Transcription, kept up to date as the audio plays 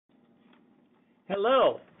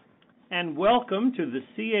Hello, and welcome to the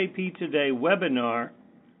CAP Today webinar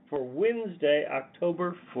for Wednesday,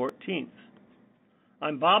 October 14th.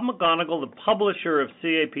 I'm Bob McGonigal, the publisher of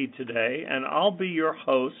CAP Today, and I'll be your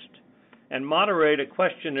host and moderate a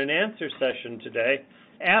question and answer session today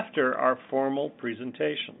after our formal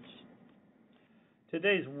presentations.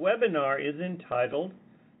 Today's webinar is entitled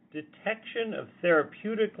Detection of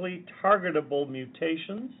Therapeutically Targetable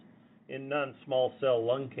Mutations in Non-Small Cell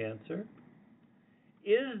Lung Cancer.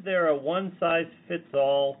 Is there a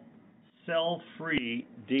one-size-fits-all cell-free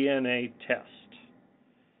DNA test?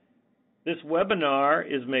 This webinar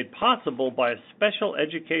is made possible by a special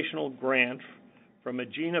educational grant from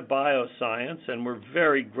Agena Bioscience, and we're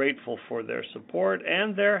very grateful for their support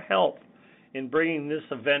and their help in bringing this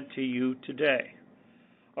event to you today.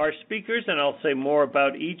 Our speakers, and I'll say more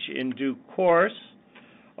about each in due course,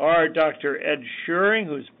 are Dr. Ed Schuuring,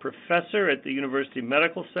 who's professor at the University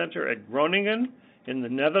Medical Center at Groningen in the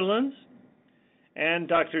Netherlands, and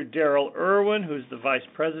Dr. Darryl Irwin, who's the Vice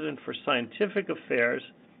President for Scientific Affairs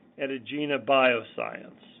at Agena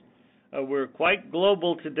Bioscience. We're quite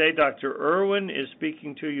global today. Dr. Irwin is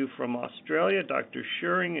speaking to you from Australia. Dr.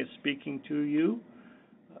 Schuuring is speaking to you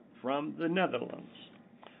from the Netherlands.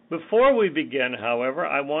 Before we begin, however,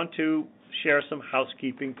 I want to share some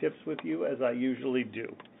housekeeping tips with you, as I usually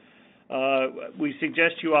do. We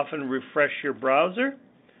suggest you often refresh your browser.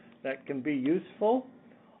 That can be useful.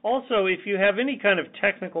 Also, if you have any kind of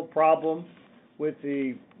technical problem with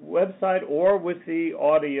the website or with the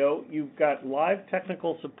audio, you've got live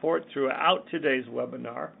technical support throughout today's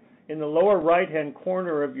webinar. In the lower right-hand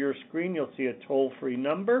corner of your screen, you'll see a toll-free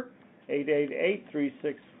number,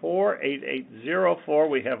 888-364-8804.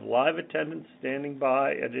 We have live attendants standing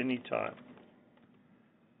by at any time.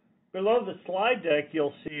 Below the slide deck,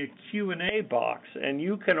 you'll see a Q&A box, and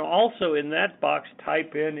you can also, in that box,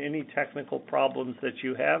 type in any technical problems that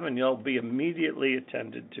you have, and you'll be immediately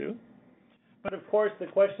attended to. But of course, the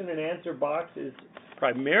question and answer box is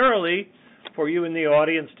primarily for you in the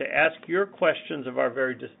audience to ask your questions of our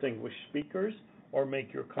very distinguished speakers or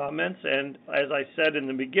make your comments. And as I said in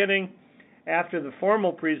the beginning, after the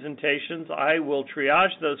formal presentations, I will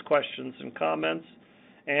triage those questions and comments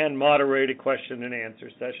and moderate a question and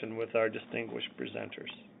answer session with our distinguished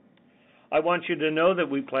presenters. I want you to know that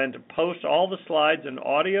we plan to post all the slides and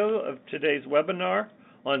audio of today's webinar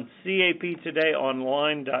on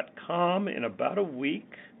captodayonline.com in about a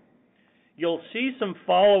week. You'll see some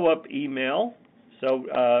follow-up email, so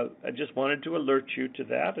I just wanted to alert you to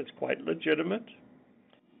that. It's quite legitimate.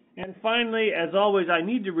 And finally, as always, I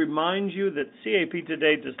need to remind you that CAP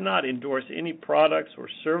Today does not endorse any products or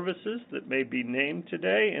services that may be named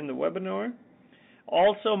today in the webinar.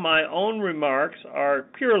 Also, my own remarks are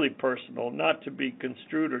purely personal, not to be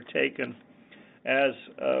construed or taken as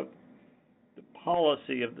the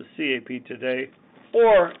policy of the CAP Today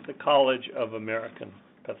or the College of American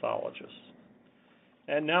Pathologists.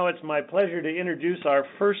 And now it's my pleasure to introduce our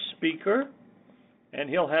first speaker, and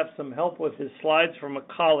he'll have some help with his slides from a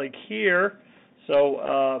colleague here,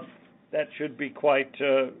 so that should be quite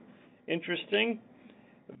interesting.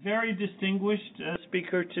 A very distinguished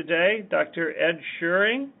speaker today, Dr. Ed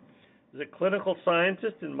Schuuring, is a clinical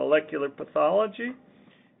scientist in molecular pathology.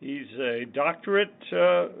 He's a doctorate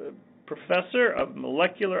professor of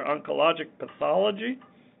molecular oncologic pathology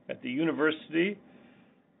at the University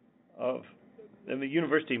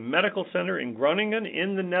Medical Center in Groningen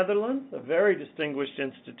in the Netherlands, a very distinguished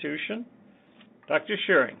institution. Dr.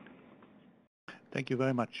 Schuuring. Thank you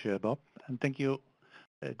very much, Bob, and thank you.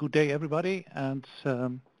 Good day, everybody, and I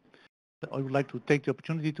would like to take the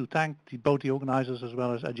opportunity to thank both the organizers as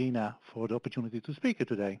well as Agena for the opportunity to speak here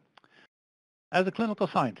today. As a clinical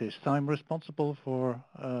scientist, I'm responsible for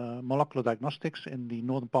molecular diagnostics in the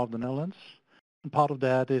northern part of the Netherlands, and part of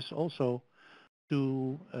that is also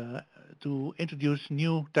to introduce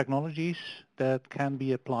new technologies that can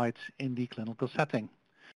be applied in the clinical setting.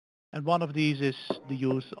 And one of these is the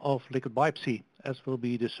use of liquid biopsy, as will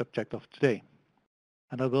be the subject of today.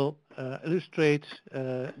 And I will illustrate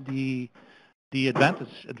the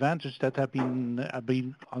advantages that are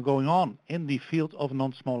going on in the field of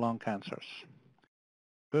non-small lung cancers.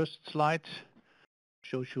 First slide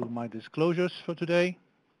shows you my disclosures for today.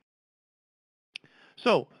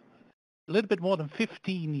 So, a little bit more than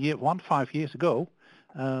 15 years ago,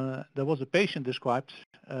 there was a patient described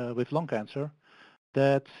with lung cancer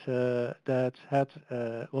that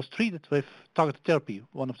was treated with targeted therapy,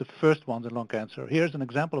 one of the first ones in lung cancer. Here's an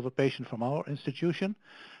example of a patient from our institution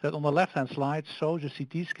that on the left-hand slide shows a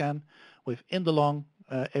CT scan within the lung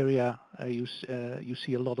area. You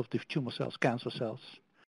see a lot of the tumor cells, cancer cells.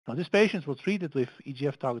 Now, this patient was treated with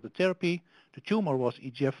EGF-targeted therapy. The tumor was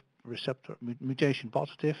EGF receptor mutation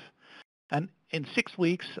positive. And in 6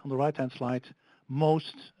 weeks, on the right-hand slide,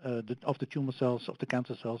 most of the tumor cells, of the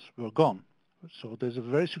cancer cells, were gone. So there's a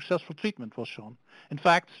very successful treatment was shown. In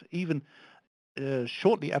fact, even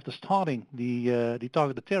shortly after starting the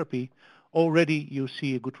targeted therapy, already you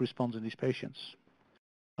see a good response in these patients.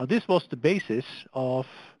 Now, this was the basis of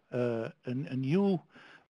a new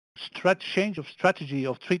change of strategy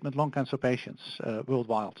of treatment lung cancer patients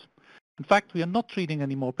worldwide. In fact, we are not treating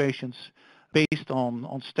any more patients based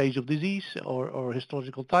on stage of disease or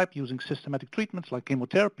histological type using systematic treatments like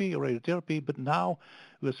chemotherapy or radiotherapy, but now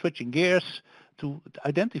we're switching gears to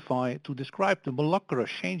identify, to describe the molecular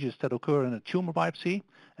changes that occur in a tumor biopsy,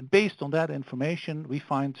 and based on that information we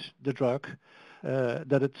find the drug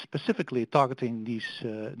that it's specifically targeting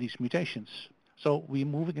these mutations. So we're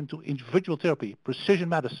moving into individual therapy, precision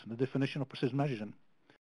medicine, the definition of precision medicine.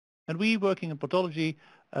 And we, working in pathology,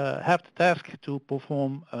 have the task to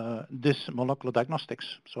perform this molecular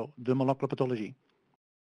diagnostics, so the molecular pathology.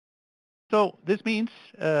 So this means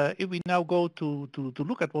if we now go to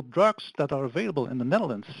look at what drugs that are available in the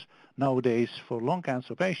Netherlands nowadays for lung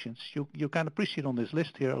cancer patients, you can appreciate on this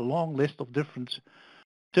list here a long list of different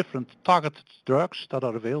targeted drugs that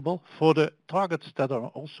are available for the targets that are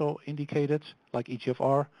also indicated, like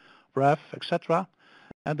EGFR, BRAF, etc.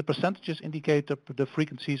 And the percentages indicate the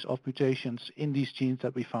frequencies of mutations in these genes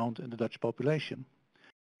that we found in the Dutch population.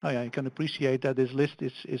 Now, yeah, you can appreciate that this list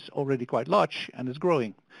is already quite large and is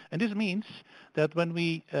growing. And this means that when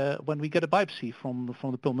we get a biopsy from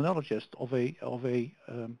the pulmonologist of a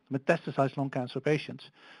metastasized lung cancer patient,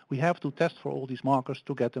 we have to test for all these markers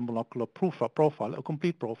to get a molecular profile, a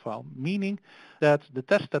complete profile, meaning that the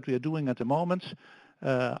tests that we are doing at the moment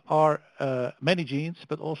are many genes,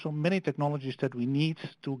 but also many technologies that we need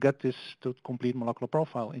to get this to complete molecular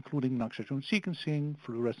profile, including next-generation sequencing,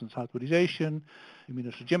 fluorescence hybridization,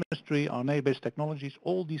 immunohistochemistry, RNA-based technologies.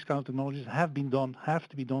 All these kind of technologies have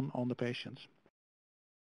to be done on the patients.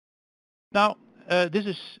 Now, this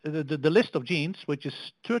is the list of genes, which is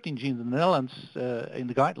 13 genes in the Netherlands in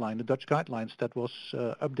the guideline, the Dutch guidelines that was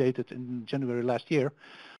updated in January last year.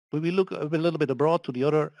 When we look a little bit abroad to the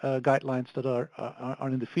other guidelines that are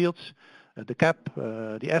in the fields, the CAP,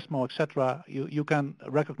 the ESMO, etc., you can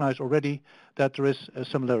recognize already that there is a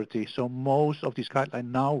similarity. So most of these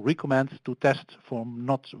guidelines now recommend to test for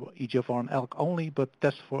not EGFR and ALK only, but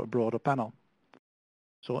test for a broader panel.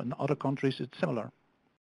 So in other countries it's similar.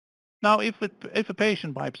 Now, if a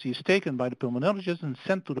patient biopsy is taken by the pulmonologist and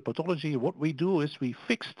sent to the pathology, what we do is we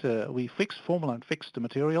formalin fix the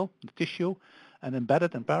material, the tissue, and embed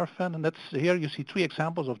it in paraffin. And that's here you see 3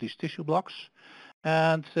 examples of these tissue blocks.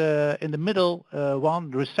 And in the middle one,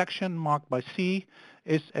 the resection marked by C,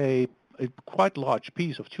 is a quite large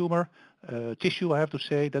piece of tumor tissue, I have to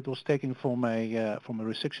say, that was taken from a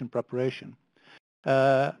resection preparation.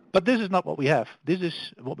 But this is not what we have. This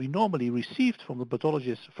is what we normally received from the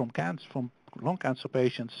pathologists from lung cancer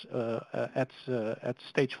patients at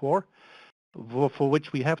stage 4, for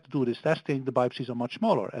which we have to do this testing. The biopsies are much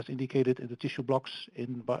smaller, as indicated in the tissue blocks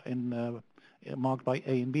marked by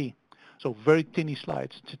A and B. So very tiny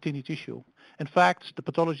slides, tiny tissue. In fact, the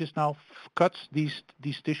pathologist now cuts these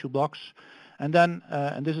tissue blocks, and then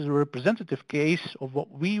and this is a representative case of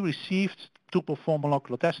what we received to perform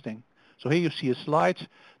molecular testing. So here you see a slide,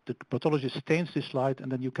 the pathologist stains this slide,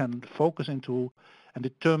 and then you can focus into and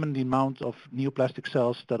determine the amount of neoplastic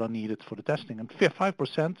cells that are needed for the testing. And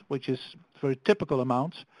 5%, which is a very typical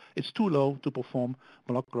amount, it's too low to perform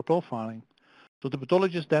molecular profiling. So the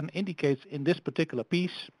pathologist then indicates in this particular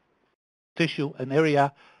piece, tissue, an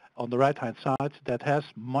area on the right-hand side that has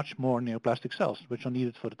much more neoplastic cells, which are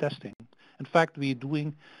needed for the testing. In fact, we're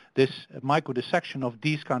doing this microdissection of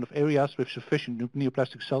these kind of areas with sufficient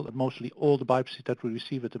neoplastic cells at mostly all the biopsies that we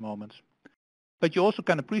receive at the moment. But you also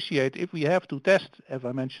can appreciate if we have to test, as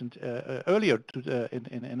I mentioned earlier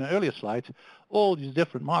in an earlier slide, all these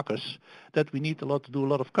different markers, that we need to do a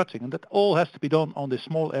lot of cutting, and that all has to be done on this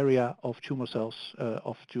small area of tumor cells,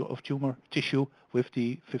 of tumor tissue with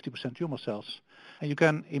the 50% tumor cells. And you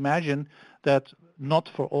can imagine that not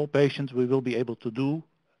for all patients we will be able to do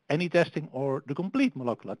any testing or the complete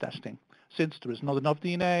molecular testing, since there is not enough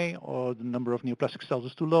DNA, or the number of neoplastic cells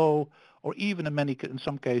is too low, or even in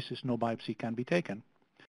some cases no biopsy can be taken.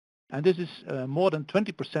 And this is more than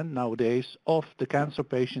 20% nowadays of the cancer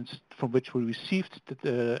patients from which we received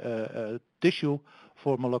the tissue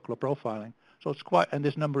for molecular profiling. So it's quite, and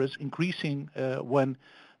this number is increasing when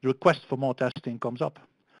the request for more testing comes up.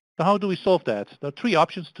 So how do we solve that? There are three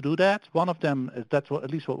options to do that. One of them, that's what,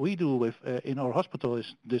 at least what we do with, in our hospital,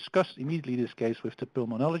 is discuss immediately this case with the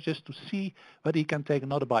pulmonologist to see whether he can take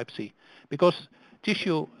another biopsy. Because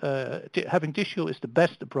tissue, having tissue is the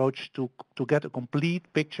best approach to get a complete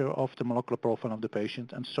picture of the molecular profile of the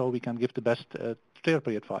patient, and so we can give the best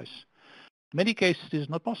therapy advice. In many cases this is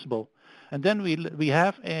not possible. And then we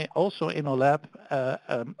have also in our lab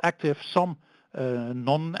active some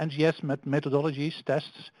non-NGS methodologies,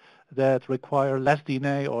 tests that require less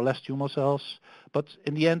DNA or less tumor cells, but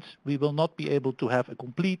in the end we will not be able to have a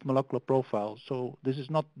complete molecular profile. So this is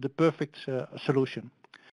not the perfect solution.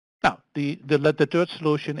 Now, the third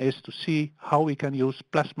solution is to see how we can use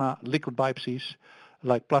plasma liquid biopsies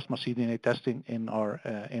like plasma ctDNA testing in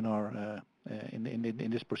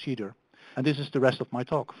this procedure. And this is the rest of my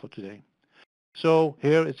talk for today. So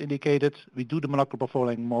here it's indicated we do the molecular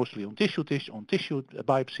profiling mostly on tissue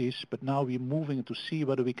biopsies, but now we're moving to see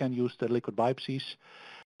whether we can use the liquid biopsies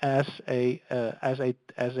as a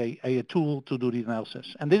tool to do the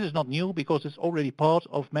analysis. And this is not new because it's already part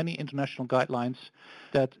of many international guidelines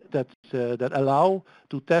that allow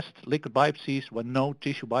to test liquid biopsies when no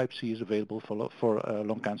tissue biopsy is available for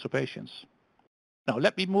lung cancer patients. Now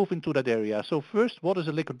let me move into that area. So first, what is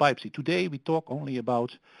a liquid biopsy? Today we talk only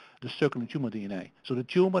about the circulating tumor DNA. So the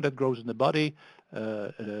tumor that grows in the body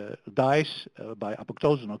dies by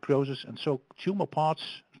apoptosis or necrosis, and so tumor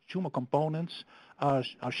parts, tumor components are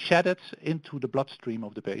shedded into the bloodstream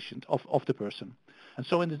of the patient, of the person. And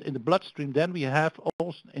so in the bloodstream then we have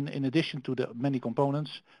also, in addition to the many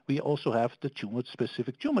components, we also have the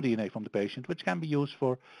tumor-specific tumor DNA from the patient, which can be used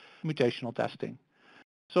for mutational testing.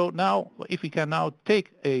 So now, if we can now take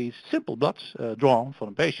a simple blood drawn from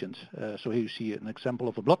a patient, so here you see an example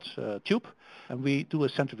of a blood tube, and we do a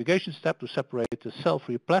centrifugation step to separate the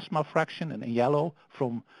cell-free plasma fraction in yellow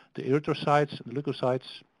from the erythrocytes and the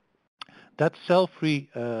leukocytes. That cell-free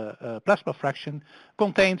plasma fraction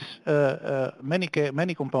contains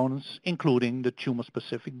many components, including the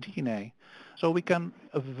tumor-specific DNA. So we can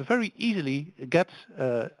very easily get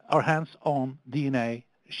our hands on DNA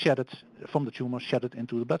shedded from the tumor, shedded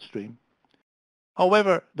into the bloodstream.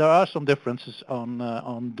 However, there are some differences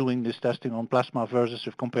on doing this testing on plasma versus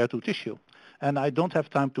if compared to tissue. And I don't have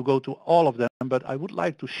time to go to all of them, but I would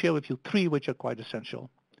like to share with you three which are quite essential.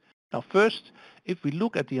 Now first, if we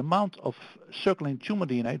look at the amount of circulating tumor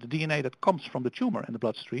DNA, the DNA that comes from the tumor in the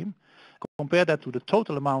bloodstream, compare that to the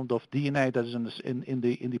total amount of DNA that is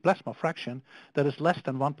in the plasma fraction, that is less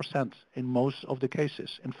than 1% in most of the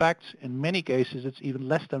cases. In fact, in many cases it's even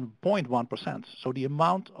less than 0.1%. So the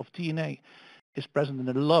amount of DNA is present in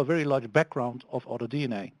a very large background of other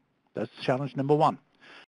DNA. That's challenge number one.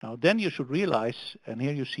 Now then you should realize, and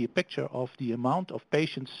here you see a picture of the amount of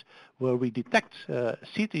patients where we detect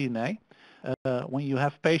ctDNA. When you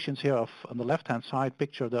have patients here on the left-hand side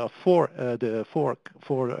picture, there are four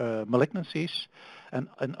malignancies, and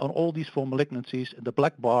on all these four malignancies, the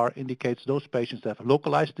black bar indicates those patients that have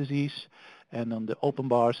localized disease, and on the open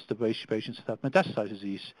bars, the patients that have metastasized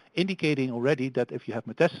disease, indicating already that if you have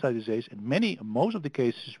metastasized disease, in most of the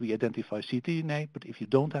cases we identify ctDNA, but if you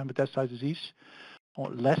don't have metastasized disease, or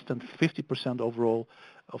less than 50% overall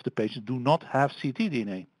of the patients do not have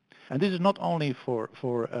ctDNA. And this is not only for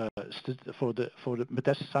the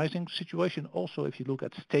metastasizing situation. Also, if you look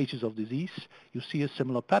at stages of disease, you see a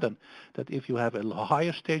similar pattern. That if you have a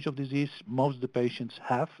higher stage of disease, most of the patients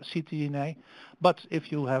have ctDNA. But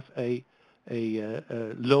if you have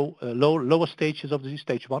lower stages of disease,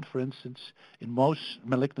 stage 1 for instance, in most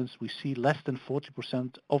malignancies we see less than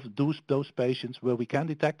 40% of those patients where we can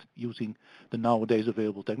detect, using the nowadays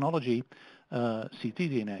available technology,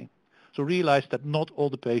 ctDNA. So realize that not all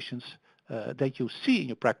the patients that you see in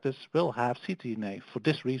your practice will have ctDNA for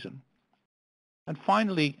this reason. And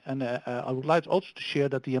finally, I would like also to share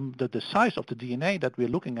that the size of the DNA that we're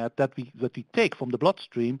looking at, that we take from the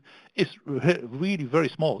bloodstream, is really very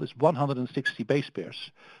small. It's 160 base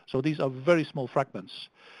pairs. So these are very small fragments.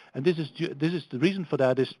 And this is the reason for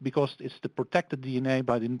that is because it's the protected DNA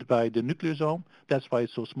by the nucleosome. That's why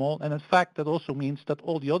it's so small. And in fact, that also means that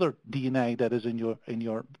all the other DNA that is in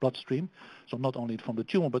your bloodstream, so not only from the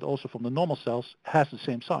tumor but also from the normal cells, has the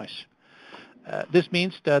same size. This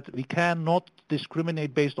means that we cannot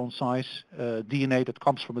discriminate based on size DNA that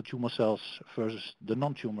comes from the tumor cells versus the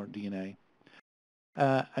non-tumor DNA.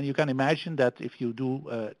 And you can imagine that if you do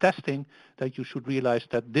testing, that you should realize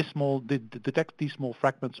that detect these small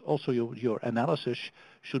fragments, also your analysis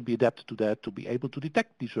should be adapted to that to be able to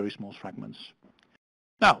detect these very small fragments.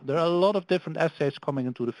 Now, there are a lot of different assays coming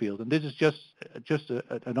into the field, and this is just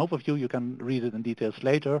an overview. You can read it in details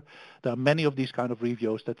later. There are many of these kind of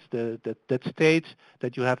reviews that state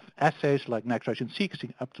that you have assays like next-generation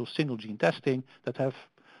sequencing up to single gene testing that have,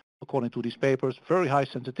 according to these papers, very high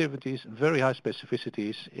sensitivities and very high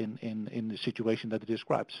specificities in the situation that it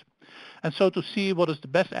describes. And so to see what is the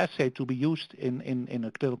best assay to be used in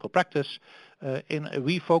a clinical practice,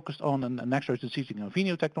 we focused on an next-generation sequencing and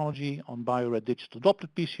Venio technology, on bio-red digital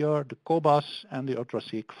droplet PCR, the COBAS, and the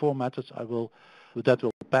UltraSEEK 4 methods. That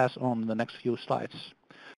will pass on in the next few slides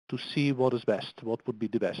to see what is best, what would be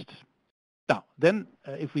the best. Now, then,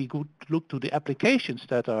 if we could look to the applications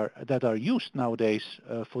that are used nowadays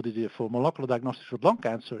for molecular diagnostics of lung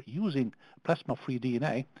cancer using plasma-free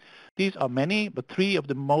DNA, these are many, but three of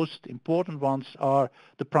the most important ones are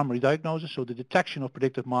the primary diagnosis, so the detection of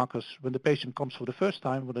predictive markers when the patient comes for the first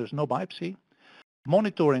time when there's no biopsy,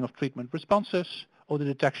 monitoring of treatment responses, or the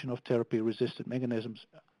detection of therapy-resistant mechanisms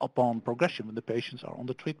upon progression when the patients are on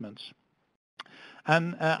the treatments.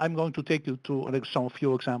 And I'm going to take you to a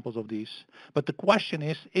few examples of these. But the question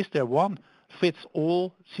is there one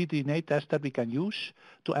fits-all ctDNA test that we can use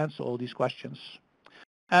to answer all these questions?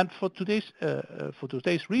 And for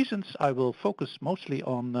today's reasons, I will focus mostly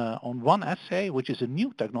on one assay, which is a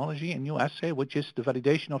new technology, a new assay, which is the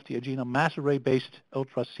validation of the Agena mass array-based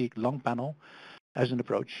UltraSEEK Lung panel as an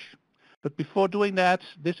approach. But before doing that,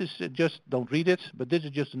 this is just, don't read it, but this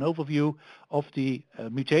is just an overview of the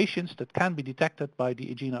mutations that can be detected by the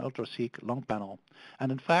Agena UltraSEEK Lung panel.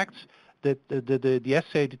 And in fact, the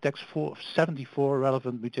assay detects 74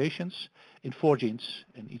 relevant mutations in 4 genes,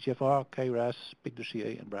 in EGFR, KRAS,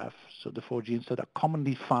 PIK3CA, and BRAF, so the 4 genes that are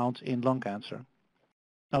commonly found in lung cancer.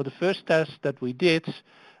 Now, the first test that we did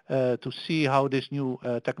to see how this new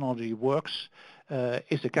technology works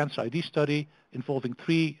is a cancer ID study involving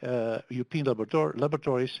 3 European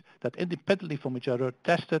laboratories that independently from each other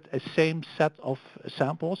tested a same set of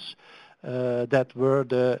samples that were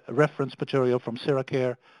the reference material from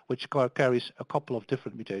Seracare, which carries a couple of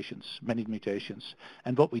different mutations, many mutations.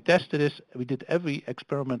 And what we tested is we did every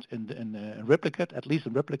experiment in replicate, at least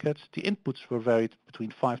in replicates. The inputs were varied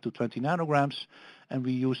between 5 to 20 nanograms, and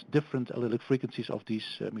we used different allelic frequencies of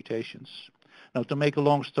these mutations. Now, to make a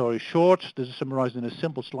long story short, this is summarized in a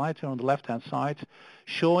simple slide here on the left-hand side,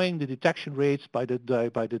 showing the detection rates by the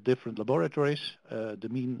different laboratories, the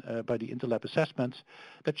mean by the interlab assessment,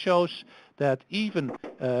 that shows that even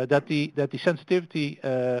that the sensitivity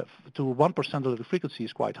to 1% of the frequency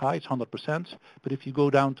is quite high, it's 100%, but if you go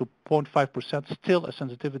down to 0.5%, still a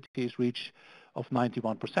sensitivity is reached of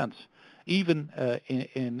 91%, even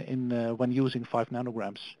when using 5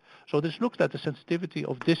 nanograms. So this looks at the sensitivity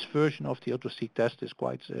of this version of the UltraSEEK test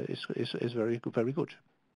is very good.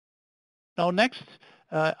 Now next,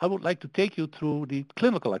 I would like to take you through the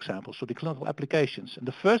clinical examples, so the clinical applications. And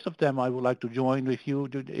the first of them I would like to join with you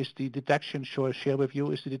is the detection, share with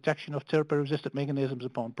you, is the detection of therapy-resistant mechanisms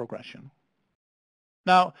upon progression.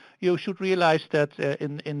 Now, you should realize that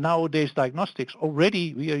in nowadays diagnostics,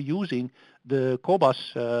 already we are using the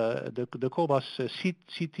COBAS, the COBAS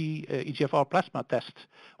CT EGFR plasma test,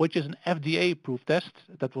 which is an FDA-approved test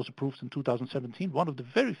that was approved in 2017, one of the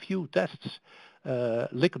very few tests,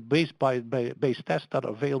 liquid-based tests that are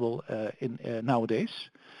available nowadays,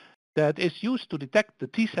 that is used to detect the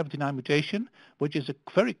T79 mutation, which is a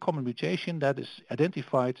very common mutation that is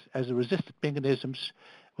identified as a resistant mechanisms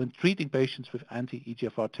when treating patients with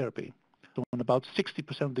anti-EGFR therapy. So in about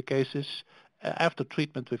 60% of the cases, after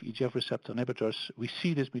treatment with EGFR receptor inhibitors, we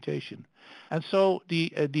see this mutation. And so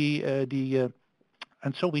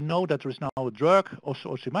and so we know that there is now a drug,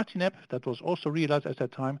 also osimertinib, that was also realized at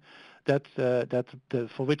that time,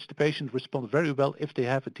 for which the patient responds very well if they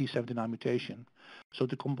have a T79 mutation. So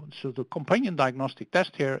the companion diagnostic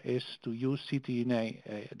test here is to use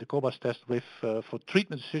ctDNA, the COBAS test, for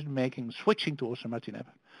treatment decision making, switching to osimertinib.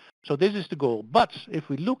 So this is the goal. But if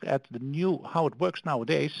we look at how it works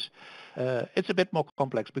nowadays, it's a bit more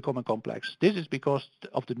complex, becoming complex. This is because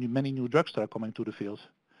of the many new drugs that are coming to the field.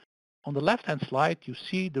 On the left-hand slide, you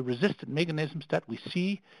see the resistant mechanisms that we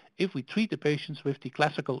see if we treat the patients with the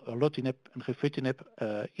classical erlotinib and gefitinib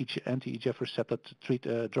anti-EGFR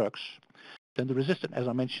receptor drugs. Then the resistant, as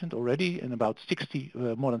I mentioned already, in about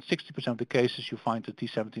more than 60% of the cases, you find the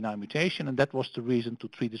T79 mutation, and that was the reason to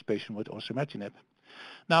treat this patient with osimertinib.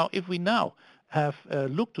 Now, if we now have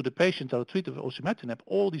looked to the patients that are treated with osimertinib,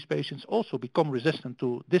 all these patients also become resistant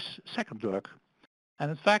to this second drug. And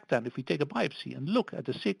in fact, then, if we take a biopsy and look at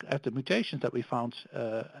the mutations that we found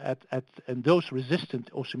in those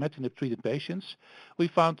resistant osimertinib-treated patients, we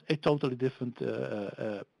found a totally different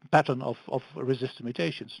pattern of resistant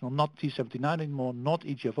mutations. No, not T79 anymore, not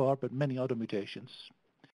EGFR, but many other mutations.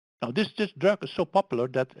 Now, this drug is so popular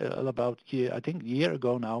that about a year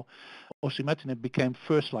ago now, osimertinib became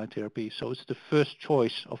first-line therapy. So it's the first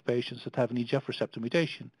choice of patients that have an EGF receptor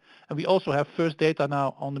mutation. And we also have first data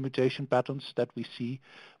now on the mutation patterns that we see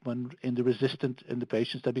when in the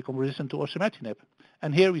patients that become resistant to osimertinib.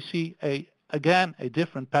 And here we see again a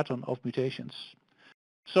different pattern of mutations.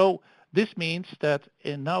 So this means that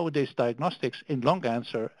in nowadays diagnostics in lung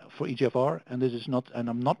cancer for EGFR, and this is not, and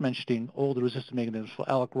I'm not mentioning all the resistant mechanisms for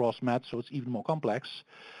ALK, ROS, MET, so it's even more complex.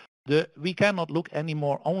 We cannot look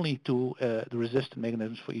anymore only to the resistant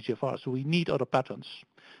mechanisms for EGFR, so we need other patterns.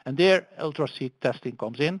 And there UltraSEEK testing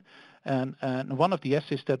comes in, and one of the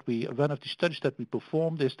studies that we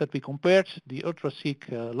performed is that we compared the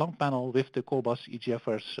UltraSEEK lung panel with the COBAS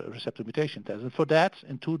EGFR receptor mutation test. And for that,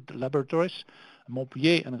 in two laboratories,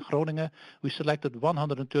 Montpellier and in Groningen, we selected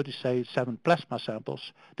 137 plasma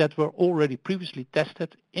samples that were already previously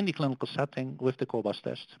tested in the clinical setting with the COBAS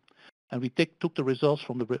test. And we took the results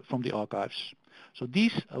from the archives. So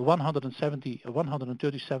these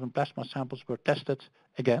 137 plasma samples were tested,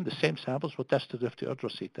 again, the same samples were tested with the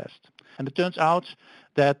UltraSEEK test. And it turns out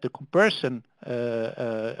that the comparison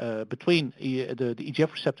between the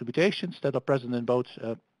EGF receptor mutations that are present in both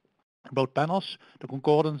panels, the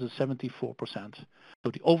concordance is 74%.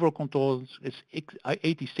 So the overall concordance is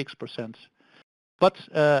 86%. But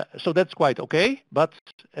so that's quite okay. But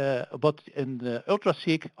in the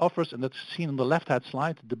UltraSEEK offers, and that's seen on the left-hand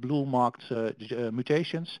slide, the blue marked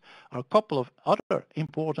mutations are a couple of other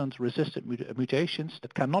important resistant mutations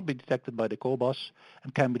that cannot be detected by the COBAS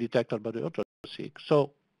and can be detected by the UltraSEEK.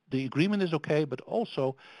 So the agreement is okay, but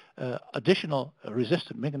also additional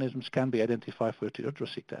resistant mechanisms can be identified with the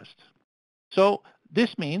UltraSEEK test. So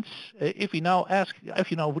this means if you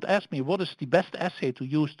would ask me what is the best assay to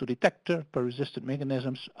use to detect resistant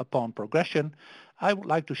mechanisms upon progression, I would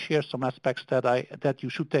like to share some aspects that you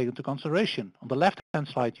should take into consideration. On the left-hand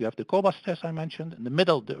side, you have the COBAS test I mentioned. In the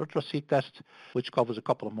middle, the UltraSEEK test, which covers a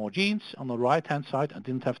couple of more genes. On the right-hand side, I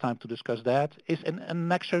didn't have time to discuss that, is an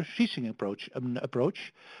next-generation sequencing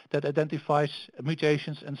approach that identifies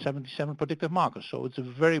mutations and 77 predictive markers. So it's a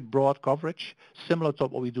very broad coverage, similar to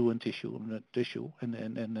what we do in tissue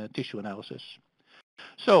analysis.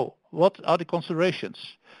 So what are the considerations?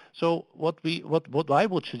 So what I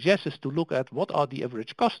would suggest is to look at what are the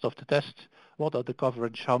average cost of the test, what are the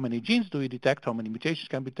coverage, how many genes do you detect, how many mutations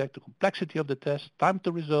can be detected, the complexity of the test, time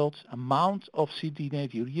to results, amount of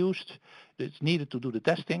ctDNA you used that's needed to do the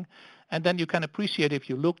testing. And then you can appreciate if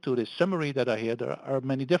you look to this summary that I hear, there are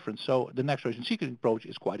many different. So the next-generation sequencing approach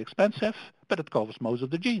is quite expensive, but it covers most of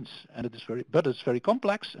the genes. And it's very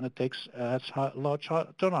complex, and it has large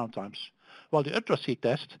turnaround times. While the UltraSEEK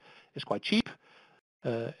test is quite cheap.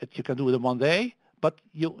 You can do it in one day, but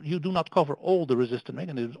you do not cover all the resistant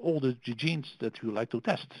mechanisms, all the genes that you like to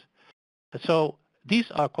test. So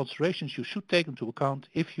these are considerations you should take into account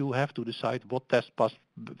if you have to decide what test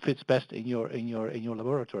fits best in your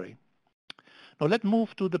laboratory. Now let's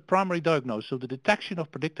move to the primary diagnosis, so the detection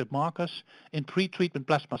of predictive markers in pre-treatment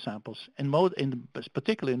plasma samples,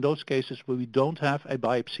 particularly in those cases where we don't have a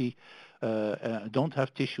biopsy, don't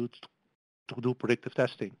have tissue to do predictive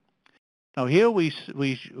testing. Now here we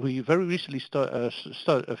very recently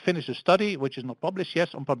finished a study, which is not published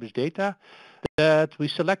yet, unpublished data, that we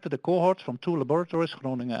selected a cohort from two laboratories,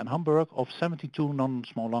 Groningen and Hamburg, of 72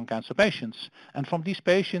 non-small lung cancer patients. And from these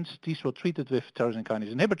patients, these were treated with tyrosine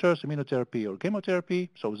kinase inhibitors, immunotherapy or chemotherapy,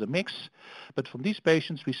 so it was a mix. But from these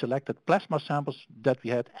patients, we selected plasma samples that we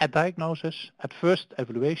had at diagnosis, at first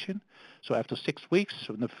evaluation, so after 6 weeks,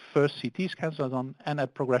 when the first CT scans are done, and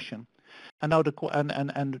at progression. And now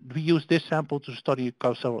we use this sample to study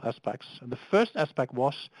several aspects. And the first aspect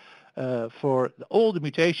was for all the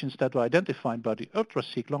mutations that were identified by the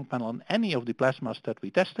UltraSEEK lung panel on any of the plasmas that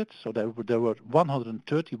we tested. So there were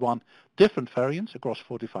 131 different variants across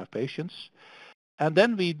 45 patients. And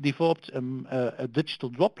then we developed a digital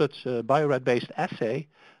droplet bio-rad-based assay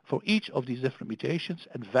for each of these different mutations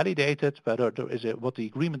and validated whether there is what the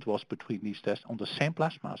agreement was between these tests on the same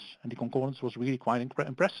plasmas. And the concordance was really quite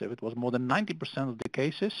impressive. It was more than 90% of the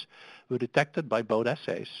cases were detected by both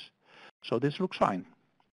assays. So this looks fine.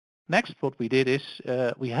 Next, what we did is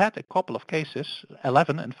we had a couple of cases,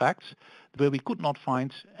 11 in fact, where we could not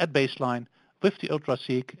find at baseline with the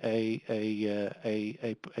UltraSEEK a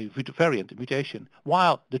variant, a mutation,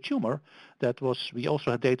 while the tumor that was, we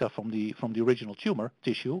also had data from the original tumor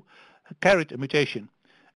tissue, carried a mutation,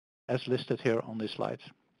 as listed here on this slide.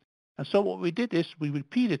 And so what we did is we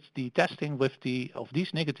repeated the testing with of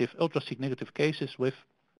these negative, UltraSEEK negative cases with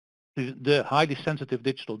the highly sensitive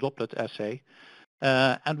digital droplet assay.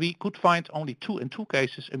 And we could find only in two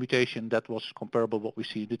cases a mutation that was comparable to what we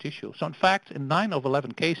see in the tissue. So in fact, in 9 of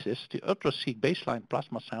 11 cases, the UltraSEEK baseline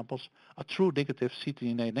plasma samples are true negative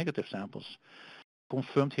ctDNA negative samples,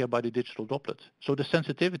 confirmed here by the digital droplet. So the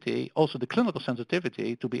sensitivity, also the clinical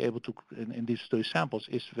sensitivity to be able to, in these samples,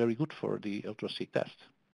 is very good for the UltraSEEK test.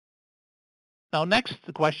 Now next,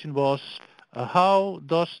 the question was, how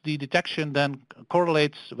does the detection then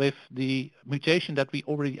correlate with the mutation that we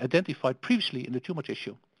already identified previously in the tumor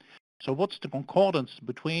tissue? So what's the concordance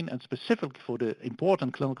between, and specifically for the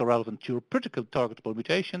important clinical relevant therapeutically targetable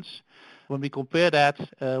mutations, when we compare that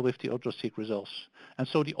with the UltraSEEK results? And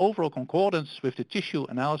so the overall concordance with the tissue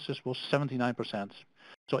analysis was 79%.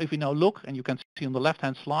 So if we now look, and you can see on the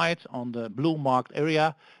left-hand slide on the blue marked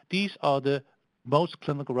area, these are the most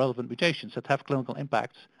clinical relevant mutations that have clinical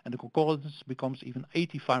impact, and the concordance becomes even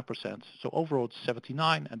 85%. So overall it's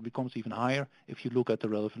 79 and becomes even higher if you look at the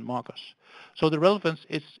relevant markers. So the relevance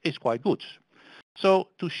is quite good. So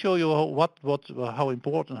to show you how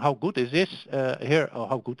important, how good is this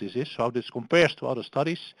how this compares to other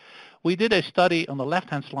studies, we did a study on the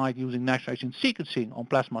left-hand slide using next-generation sequencing on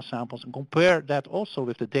plasma samples and compare that also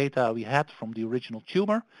with the data we had from the original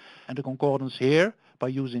tumor, and the concordance here by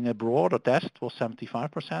using a broader test was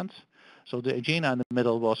 75%. So the Agena in the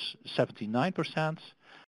middle was 79%.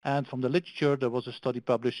 And from the literature, there was a study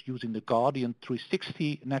published using the Guardian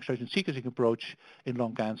 360 next-generation sequencing approach in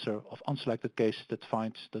lung cancer of unselected cases that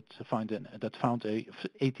found a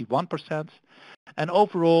 81%. And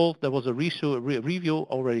overall, there was a review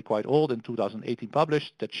already quite old in 2018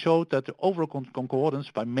 published that showed that the overall concordance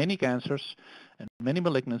by many cancers and many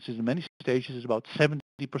malignancies in many stages is about 70%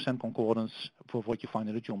 concordance for what you find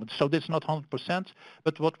in the tumor. So this is not 100%,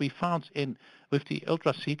 but what we found with the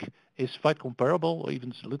UltraSEEK is quite comparable, or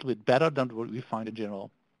even a little bit better than what we find in general.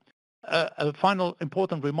 A final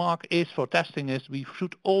important remark is for testing is we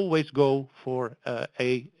should always go for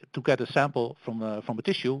to get a sample from a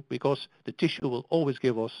tissue, because the tissue will always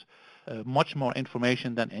give us much more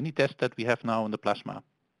information than any test that we have now in the plasma.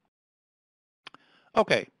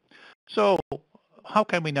 Okay, so how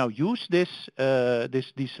can we now use this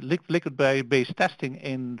liquid-based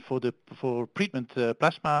testing for treatment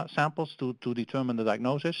plasma samples to determine the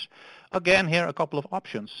diagnosis? Again, here are a couple of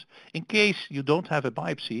options. In case you don't have a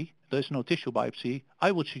biopsy, there's no tissue biopsy,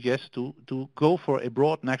 I would suggest to go for a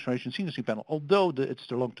broad next-generation sequencing panel. Although it's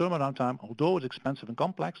the long turnaround time, although it's expensive and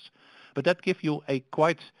complex, but that gives you a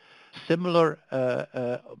quite similar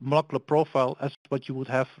molecular profile as what you would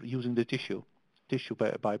have using the tissue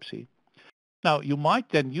biopsy. Now, you might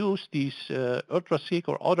then use these UltraSEEK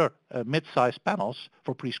or other mid-sized panels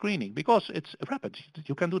for pre-screening, because it's rapid.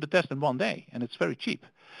 You can do the test in one day, and it's very cheap.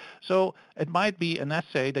 So it might be an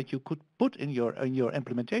assay that you could put in your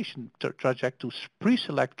implementation trajectory to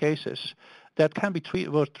pre-select cases that can be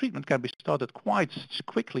where treatment can be started quite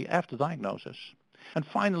quickly after diagnosis. And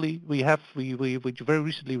finally, we very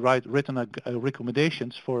recently written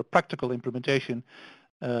recommendations for practical implementation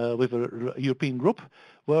with a European group,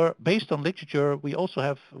 where based on literature we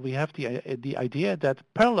have the idea that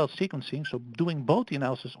parallel sequencing, so doing both the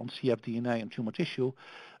analysis on cfDNA and tumor tissue,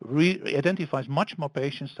 identifies much more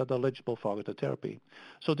patients that are eligible for targeted therapy.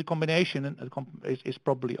 So the combination is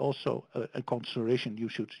probably also a consideration you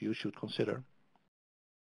should consider.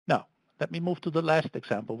 Now, let me move to the last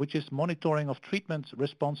example, which is monitoring of treatment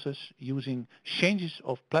responses using changes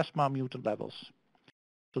of plasma mutant levels.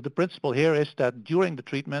 So the principle here is that during the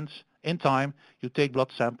treatment, in time, you take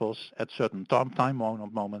blood samples at certain time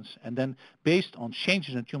moments, and then based on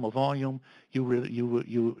changes in tumor volume,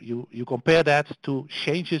 you compare that to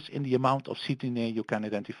changes in the amount of ctDNA you can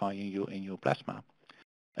identify in your plasma.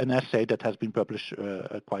 An assay that has been published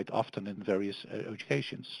quite often in various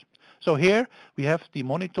occasions. So here we have the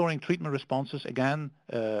monitoring treatment responses, again,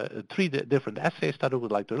 3 different assays that I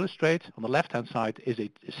would like to illustrate. On the left-hand side is a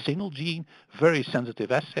single gene, very sensitive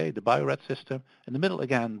assay, the BioRed system. In the middle,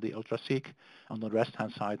 again, the UltraSEEK. On the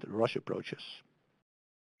left-hand side, Roche approaches.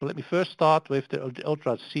 So let me first start with the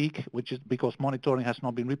UltraSEEK, which is because monitoring has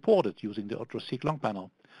not been reported using the UltraSEEK lung panel.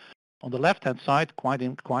 On the left-hand side,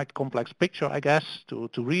 quite complex picture, I guess, to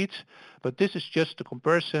read, but this is just a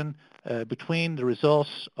comparison between the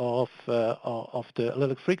results of the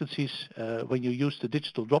allelic frequencies when you use the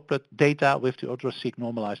digital droplet data with the UltraSEEK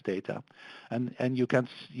normalized data, and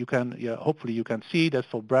hopefully you can see that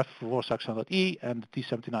for BRAF4-600E and the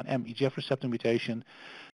T79M EGF receptor mutation,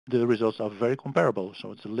 the results are very comparable.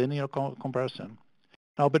 So it's a linear comparison.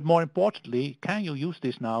 Now, but more importantly, can you use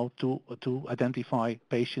this now to identify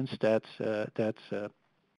patients that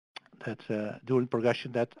during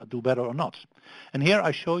progression that do better or not? And here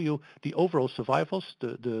I show you the overall survivals,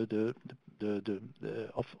 of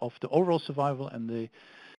the overall survival and the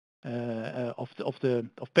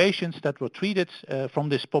of patients that were treated from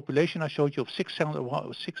this population I showed you of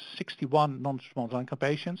 61 non-small cell lung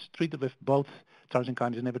patients treated with both tyrosine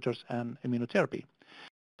kinase inhibitors and immunotherapy.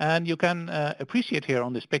 And you can appreciate here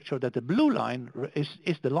on this picture that the blue line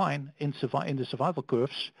is the line in the survival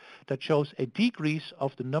curves that shows a decrease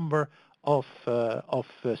of the number of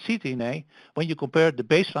ctDNA when you compare the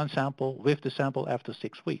baseline sample with the sample after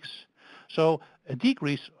 6 weeks. So a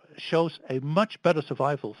decrease shows a much better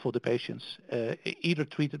survival for the patients, either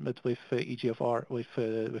treated with EGFR, with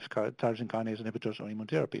tyrosine kinase inhibitors or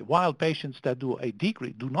immunotherapy, while patients that do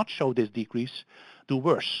not show this decrease do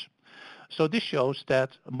worse. So this shows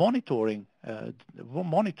that monitoring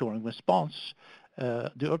response,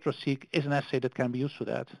 the UltraSEEK is an assay that can be used for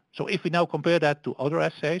that. So if we now compare that to other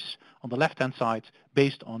assays, on the left-hand side,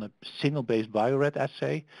 based on a single-base biored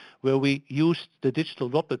assay, where we used the digital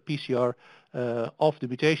droplet PCR of the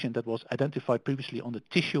mutation that was identified previously on the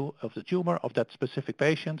tissue of the tumor of that specific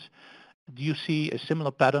patient, you see a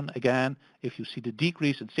similar pattern again. If you see the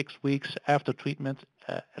decrease in 6 weeks after treatment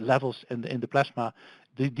levels in the plasma,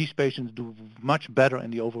 these patients do much better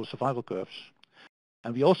in the overall survival curves.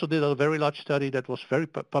 And we also did a very large study that was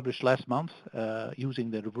published last month using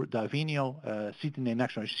the Divinio ctDNA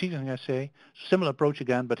next generation sequencing assay. Similar approach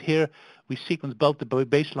again, but here we sequence both the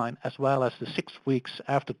baseline as well as the 6 weeks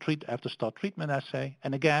after start treatment assay.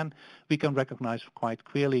 And again, we can recognize quite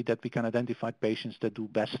clearly that we can identify patients that do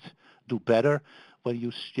better when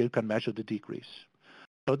you can measure the decrease.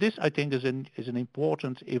 So this, I think, is an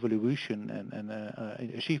important evolution and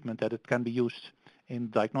achievement that it can be used in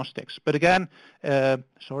diagnostics. But again, but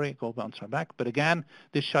again,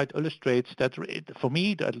 this slide illustrates that, for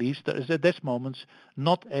me at least, there is at this moment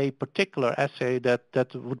not a particular assay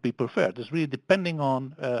that would be preferred. It's really depending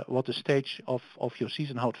on what the stage of your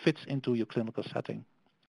disease and how it fits into your clinical setting.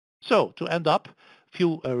 So to end up,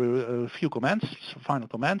 few comments, final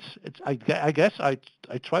comments. I guess I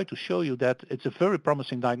try to show you that it's a very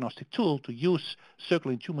promising diagnostic tool to use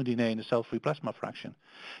circulating tumor DNA in the cell-free plasma fraction.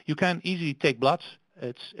 You can easily take blood.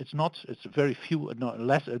 It's a very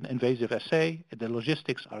less invasive assay. The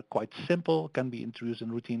logistics are quite simple, can be introduced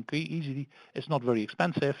in routine easily. It's not very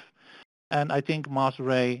expensive. And I think the mass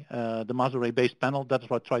array-based panel, that's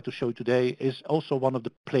what I tried to show you today, is also one of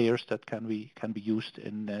the players that can be used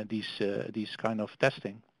in these kind of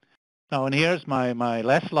testing. Now, and here's my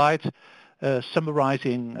last slide,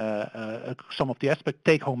 summarizing some of the aspect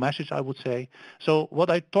take-home message, I would say. So what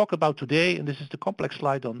I talk about today, and this is the complex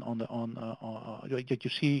slide that you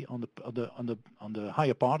see on the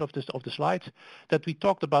higher part of the slide, that we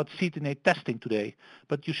talked about ctDNA testing today.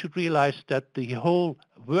 But you should realize that the whole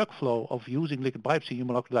workflow of using liquid biopsy in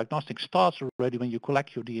molecular diagnostics starts already when you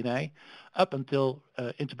collect your DNA, up until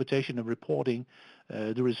interpretation and reporting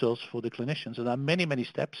the results for the clinicians. And there are many, many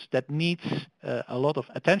steps that needs a lot of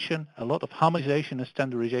attention, a lot of harmonization and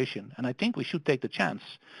standardization. And I think we should take the chance,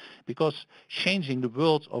 because changing the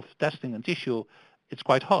world of testing and tissue, it's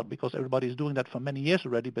quite hard because everybody is doing that for many years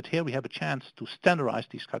already. But here we have a chance to standardize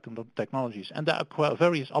these kind of technologies. And there are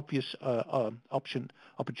various obvious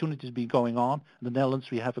opportunities being going on. In the Netherlands,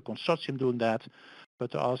 we have a consortium doing that,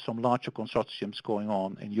 but there are some larger consortiums going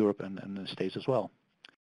on in Europe and the States as well.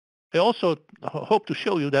 I also hope to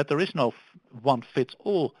show you that there is no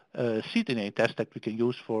one-fits-all ctDNA test that we can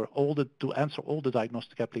use to answer all the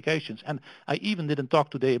diagnostic applications. And I even didn't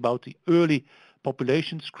talk today about the early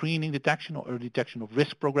population screening detection or early detection of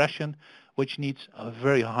risk progression, which needs a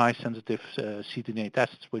very high sensitive ctDNA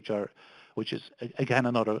tests, which is again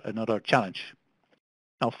another challenge.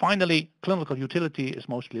 Now, finally, clinical utility is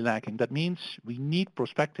mostly lacking. That means we need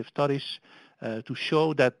prospective studies to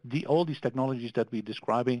show that all these technologies that we're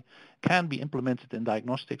describing can be implemented in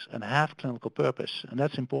diagnostics and have clinical purpose. And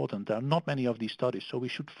that's important. There are not many of these studies, so we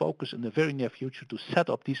should focus in the very near future to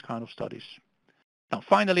set up these kind of studies. Now,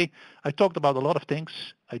 finally, I talked about a lot of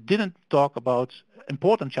things. I didn't talk about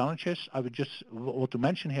important challenges. I would just want to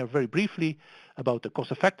mention here very briefly about the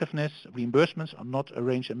cost effectiveness. Reimbursements are not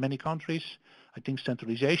arranged in many countries. I think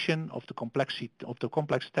centralization of the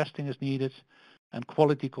complex testing is needed, and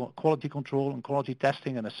quality control and quality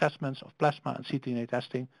testing and assessments of plasma and ctDNA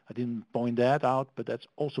testing. I didn't point that out, but that's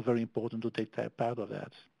also very important to take part of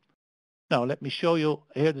that. Now, let me show you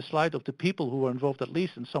here the slide of the people who were involved, at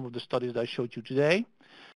least in some of the studies that I showed you today.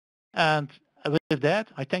 And with that,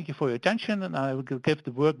 I thank you for your attention, and I will give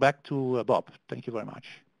the work back to Bob. Thank you very much.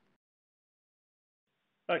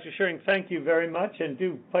 Dr. Schuuring, thank you very much, and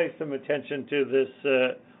do pay some attention to this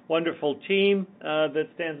wonderful team that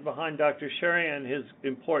stands behind Dr. Schuuring and his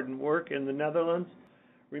important work in the Netherlands.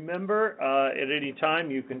 Remember, at any time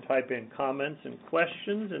you can type in comments and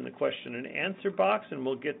questions in the question and answer box, and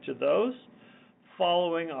we'll get to those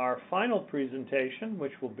following our final presentation,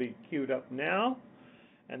 which will be queued up now.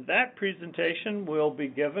 And that presentation will be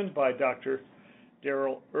given by Dr.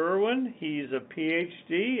 Darryl Irwin. He's a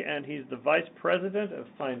PhD, and he's the Vice President of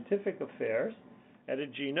Scientific Affairs at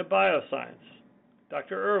Agena Bioscience.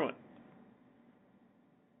 Dr. Irwin.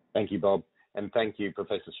 Thank you, Bob, and thank you,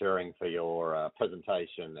 Professor Schuuring, for your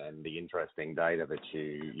presentation and the interesting data that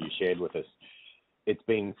you shared with us. It's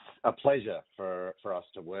been a pleasure for us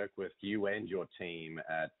to work with you and your team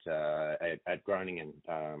at Groningen,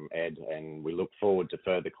 Ed, and we look forward to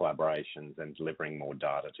further collaborations and delivering more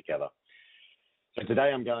data together. So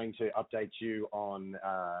today I'm going to update you on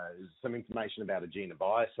some information about Agena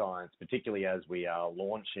Bioscience, particularly as we are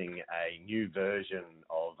launching a new version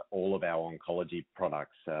of all of our oncology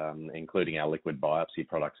products, including our liquid biopsy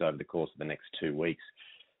products over the course of the next 2 weeks.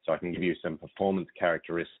 So I can give you some performance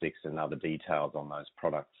characteristics and other details on those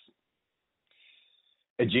products.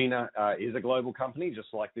 Agena is a global company,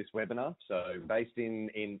 just like this webinar, so based in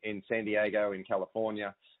San Diego, in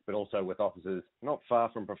California, but also with offices not far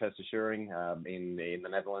from Professor Schuuring in the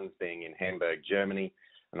Netherlands, being in Hamburg, Germany,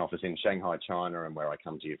 an office in Shanghai, China, and where I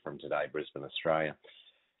come to you from today, Brisbane, Australia.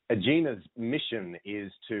 Agena's mission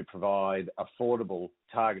is to provide affordable,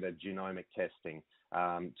 targeted genomic testing